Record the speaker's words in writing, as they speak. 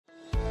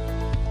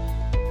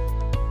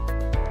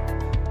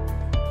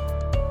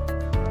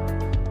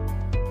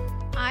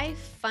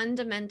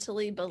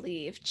fundamentally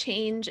believe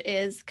change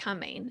is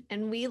coming,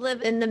 and we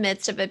live in the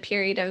midst of a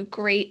period of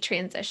great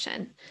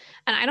transition.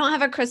 And I don't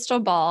have a crystal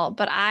ball,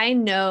 but I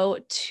know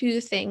two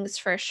things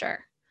for sure.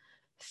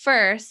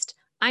 First,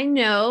 I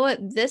know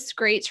this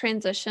great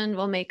transition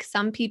will make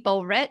some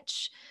people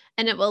rich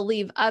and it will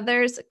leave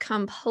others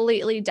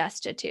completely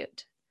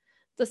destitute.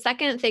 The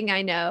second thing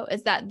I know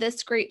is that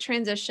this great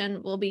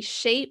transition will be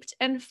shaped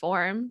and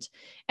formed,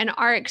 and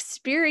our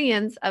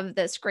experience of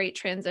this great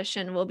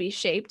transition will be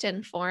shaped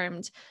and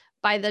formed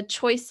by the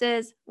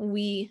choices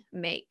we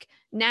make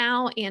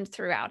now and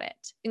throughout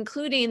it,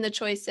 including the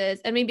choices,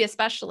 and maybe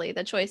especially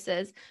the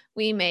choices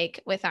we make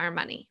with our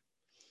money.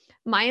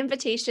 My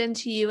invitation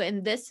to you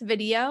in this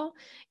video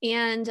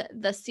and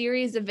the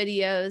series of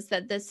videos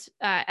that this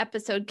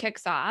episode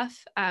kicks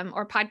off,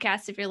 or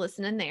podcast if you're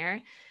listening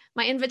there,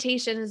 my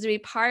invitation is to be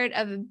part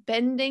of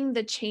bending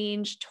the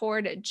change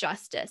toward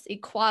justice,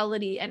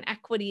 equality, and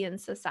equity in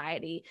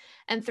society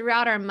and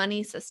throughout our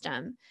money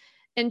system,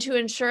 and to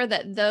ensure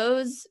that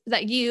those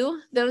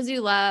you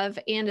love,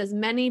 and as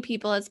many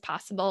people as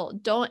possible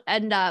don't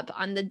end up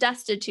on the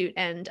destitute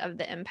end of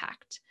the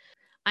impact.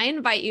 I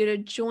invite you to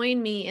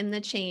join me in the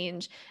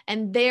change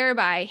and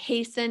thereby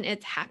hasten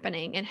its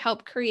happening and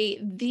help create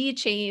the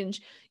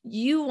change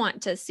you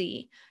want to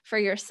see for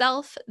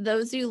yourself,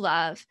 those you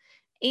love,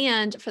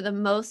 and for the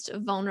most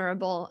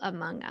vulnerable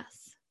among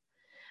us.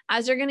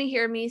 As you're going to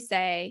hear me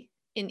say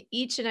in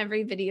each and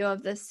every video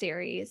of this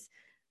series,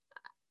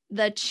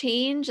 the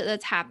change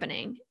that's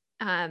happening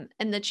and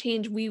the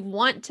change we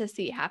want to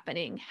see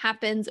happening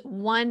happens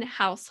one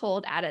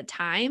household at a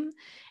time,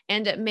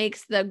 and it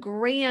makes the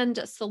grand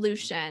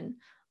solution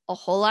a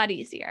whole lot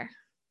easier.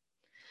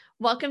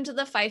 Welcome to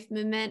the Fife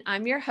Movement.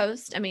 I'm your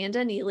host,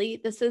 Amanda Neely.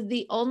 This is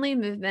the only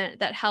movement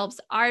that helps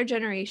our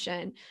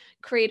generation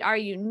create our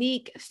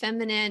unique,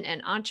 feminine,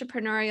 and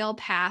entrepreneurial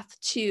path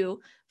to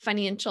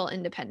financial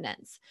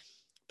independence.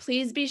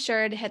 Please be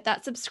sure to hit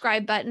that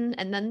subscribe button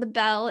and then the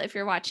bell if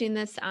you're watching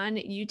this on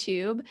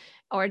YouTube,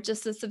 or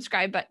just the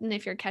subscribe button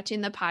if you're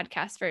catching the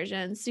podcast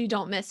version so you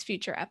don't miss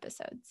future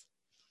episodes.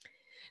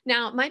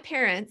 Now, my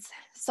parents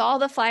saw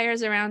the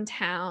flyers around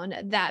town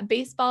that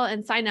baseball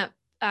and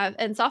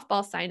and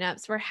softball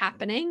signups were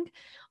happening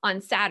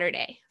on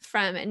Saturday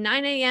from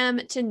 9 a.m.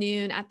 to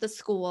noon at the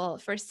school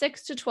for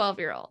 6 to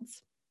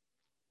 12-year-olds.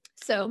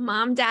 So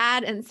Mom,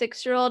 Dad, and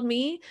 6-year-old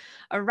me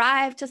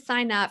arrived to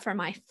sign up for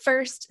my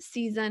first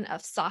season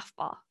of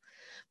softball.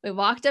 We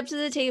walked up to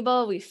the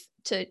table,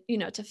 to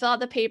fill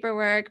out the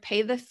paperwork,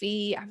 pay the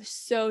fee. I was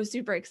so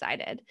super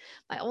excited.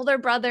 My older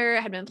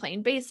brother had been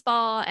playing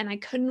baseball, and I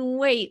couldn't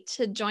wait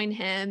to join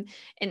him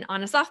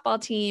on a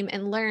softball team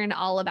and learn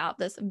all about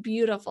this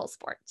beautiful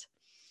sport.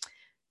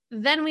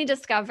 Then we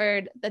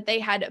discovered that they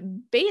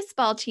had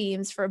baseball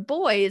teams for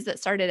boys that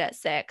started at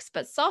 6,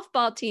 but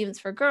softball teams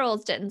for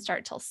girls didn't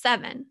start till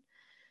 7.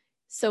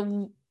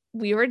 So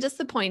we were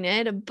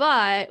disappointed,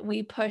 but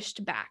we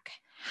pushed back.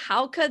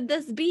 How could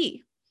this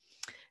be?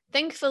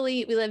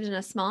 Thankfully, we lived in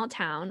a small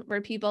town where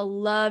people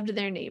loved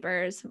their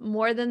neighbors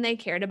more than they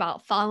cared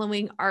about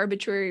following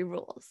arbitrary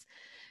rules.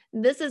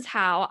 This is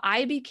how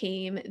I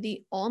became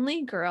the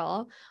only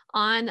girl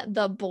on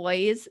the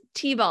boys'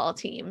 t-ball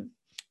team.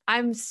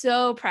 I'm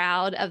so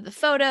proud of the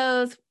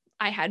photos.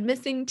 I had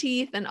missing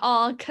teeth and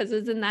all because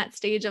it's in that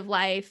stage of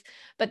life.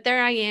 But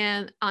there I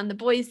am on the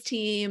boys'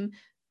 team,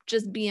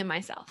 just being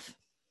myself.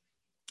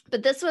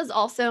 But this was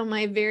also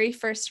my very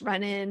first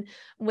run-in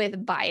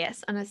with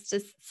bias on a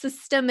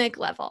systemic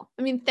level.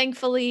 I mean,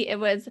 thankfully, it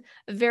was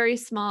a very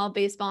small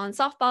baseball and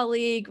softball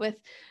league with,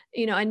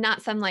 and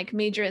not some like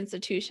major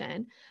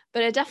institution.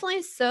 But it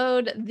definitely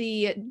sowed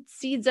the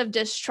seeds of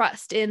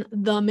distrust in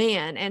the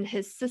man and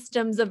his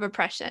systems of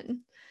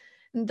oppression.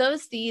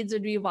 Those seeds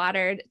would be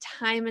watered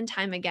time and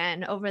time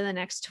again over the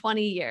next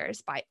 20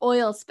 years by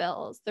oil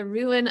spills, the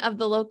ruin of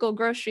the local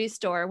grocery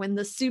store when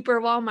the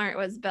super Walmart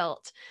was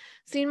built,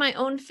 seeing my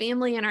own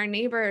family and our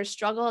neighbors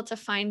struggle to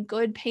find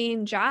good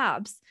paying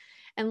jobs,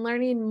 and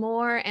learning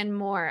more and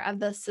more of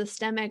the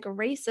systemic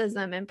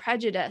racism and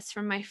prejudice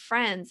from my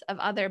friends of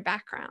other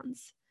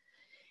backgrounds.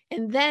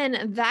 And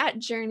then that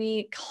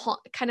journey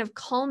kind of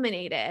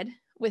culminated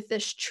with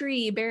this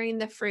tree bearing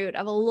the fruit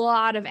of a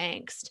lot of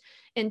angst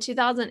in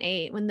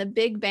 2008 when the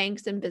big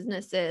banks and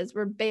businesses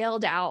were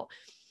bailed out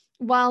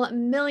while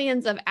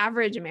millions of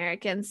average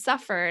Americans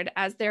suffered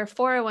as their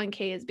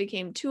 401ks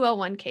became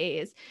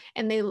 201ks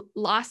and they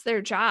lost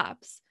their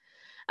jobs.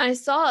 I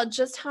saw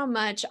just how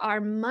much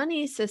our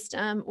money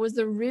system was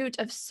the root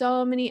of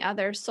so many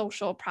other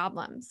social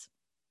problems.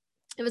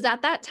 It was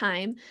at that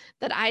time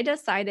that I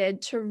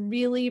decided to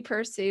really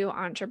pursue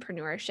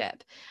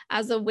entrepreneurship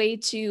as a way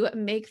to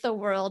make the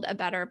world a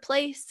better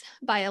place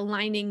by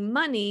aligning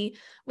money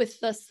with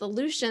the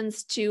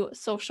solutions to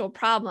social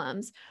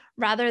problems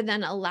rather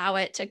than allow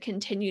it to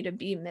continue to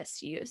be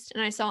misused.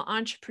 And I saw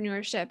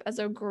entrepreneurship as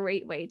a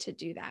great way to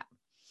do that.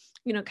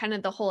 Kind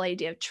of the whole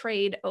idea of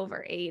trade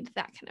over aid,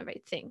 that kind of a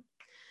thing.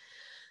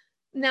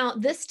 Now,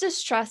 this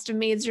distrust of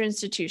major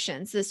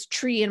institutions, this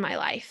tree in my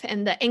life,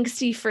 and the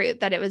angsty fruit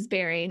that it was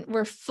bearing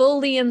were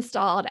fully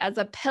installed as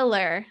a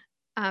pillar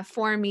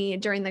for me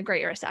during the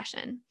Great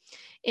Recession.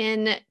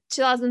 In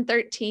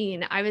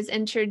 2013, I was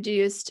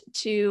introduced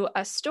to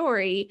a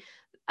story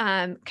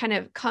kind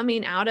of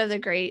coming out of the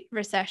Great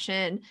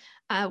Recession.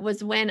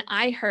 Was when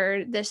I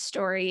heard this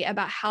story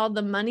about how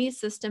the money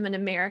system in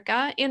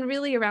America and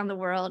really around the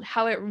world,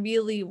 how it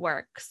really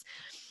works.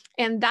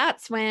 And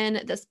that's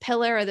when this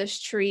pillar or this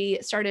tree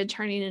started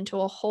turning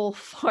into a whole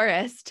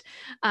forest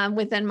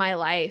within my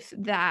life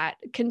that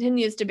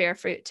continues to bear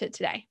fruit to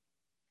today.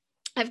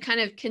 I've kind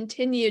of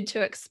continued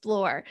to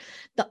explore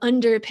the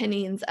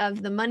underpinnings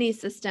of the money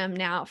system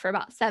now for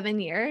about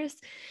 7 years.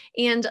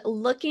 And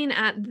looking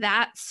at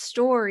that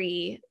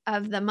story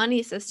of the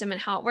money system and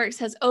how it works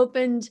has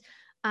opened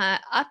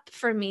up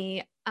for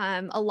me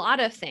a lot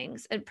of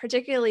things, and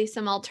particularly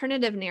some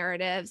alternative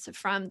narratives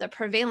from the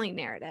prevailing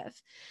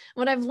narrative.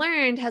 What I've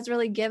learned has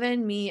really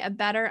given me a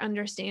better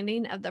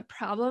understanding of the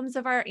problems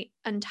of our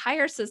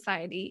entire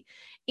society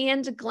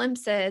and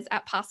glimpses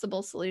at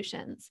possible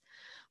solutions.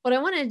 What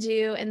I want to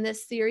do in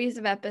this series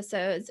of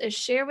episodes is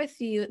share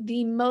with you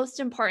the most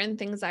important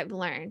things I've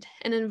learned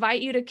and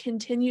invite you to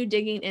continue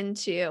digging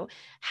into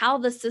how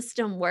the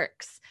system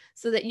works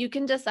so that you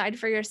can decide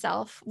for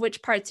yourself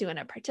which parts you want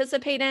to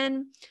participate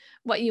in,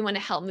 what you want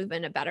to help move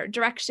in a better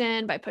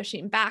direction by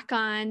pushing back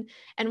on,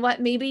 and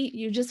what maybe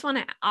you just want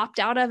to opt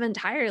out of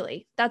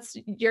entirely. That's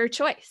your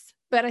choice.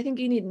 But I think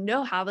you need to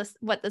know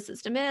what the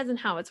system is and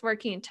how it's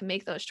working to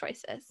make those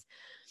choices.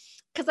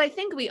 Because I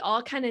think we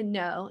all kind of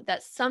know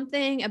that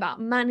something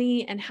about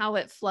money and how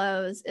it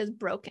flows is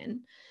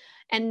broken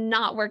and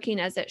not working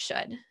as it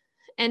should.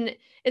 And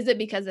is it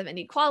because of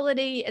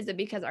inequality? Is it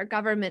because our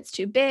government's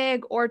too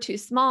big or too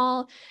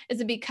small?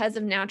 Is it because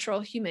of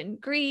natural human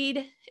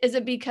greed? Is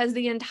it because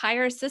the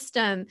entire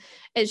system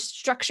is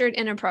structured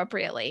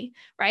inappropriately,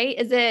 right?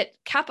 Is it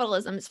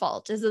capitalism's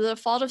fault? Is it the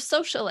fault of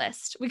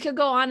socialists? We could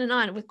go on and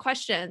on with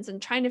questions and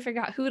trying to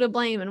figure out who to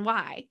blame and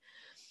why.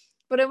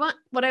 But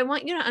what I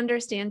want you to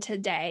understand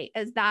today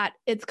is that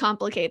it's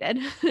complicated.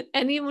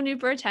 Anyone who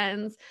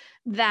pretends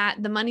that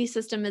the money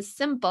system is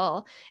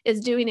simple is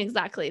doing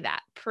exactly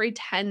that,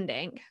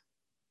 pretending.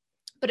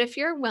 But if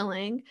you're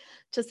willing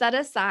to set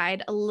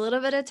aside a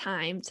little bit of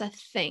time to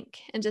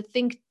think and to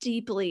think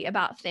deeply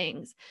about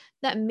things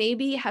that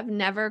maybe have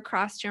never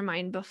crossed your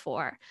mind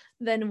before,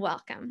 then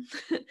welcome.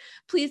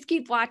 Please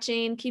keep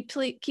watching,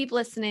 keep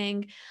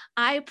listening.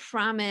 I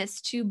promise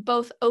to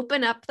both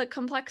open up the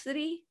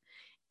complexity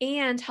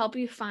and help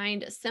you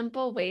find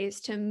simple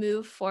ways to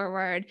move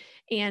forward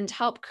and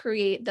help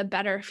create the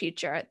better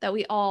future that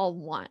we all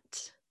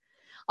want.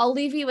 I'll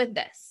leave you with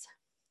this.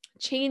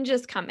 Change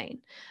is coming.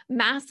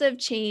 Massive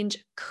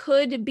change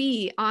could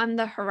be on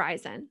the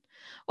horizon.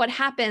 What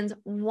happens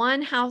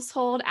one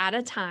household at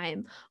a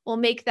time will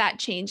make that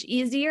change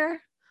easier,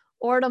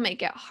 or it'll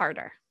make it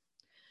harder.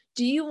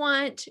 Do you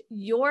want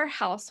your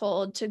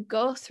household to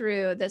go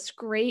through this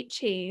great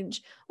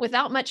change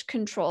without much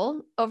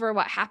control over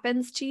what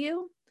happens to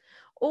you?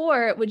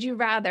 Or would you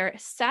rather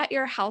set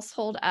your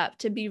household up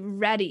to be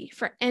ready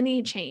for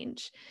any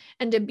change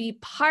and to be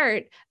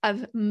part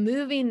of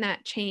moving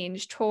that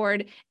change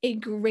toward a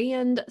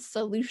grand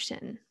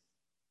solution?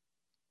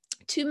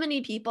 Too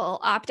many people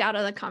opt out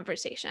of the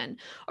conversation,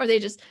 or they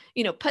just,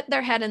 put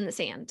their head in the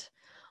sand,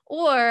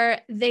 or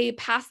they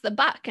pass the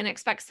buck and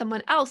expect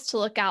someone else to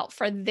look out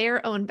for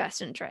their own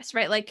best interests,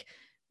 right? Like,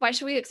 why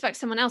should we expect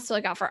someone else to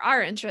look out for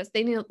our interests?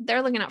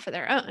 They're looking out for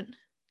their own.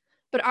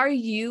 But are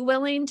you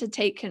willing to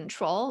take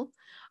control?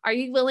 Are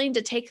you willing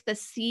to take the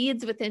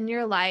seeds within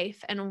your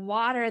life and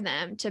water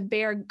them to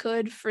bear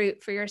good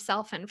fruit for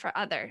yourself and for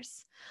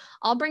others?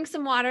 I'll bring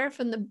some water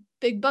from the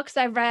big books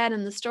I've read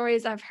and the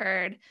stories I've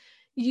heard.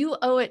 You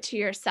owe it to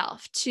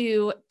yourself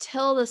to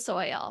till the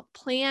soil,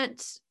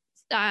 plant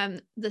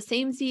the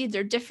same seeds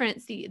or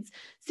different seeds,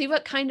 see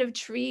what kind of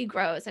tree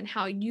grows and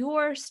how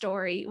your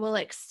story will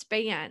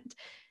expand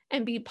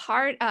and be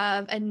part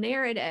of a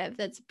narrative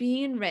that's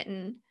being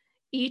written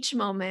each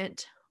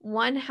moment,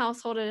 one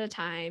household at a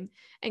time,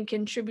 and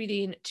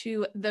contributing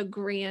to the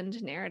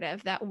grand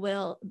narrative that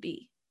will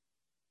be.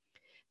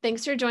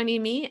 Thanks for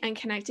joining me and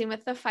connecting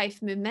with the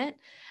Fife movement.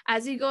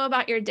 As you go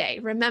about your day,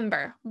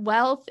 remember,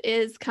 wealth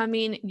is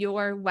coming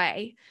your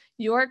way.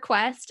 Your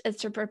quest is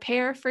to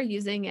prepare for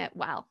using it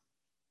well.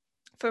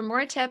 For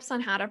more tips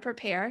on how to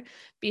prepare,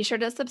 be sure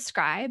to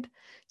subscribe.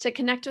 To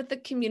connect with the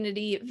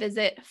community,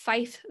 visit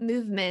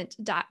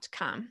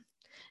fifemovement.com.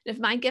 If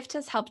my gift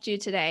has helped you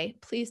today,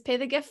 please pay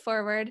the gift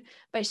forward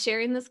by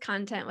sharing this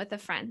content with a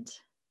friend.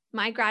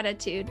 My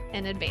gratitude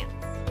in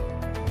advance.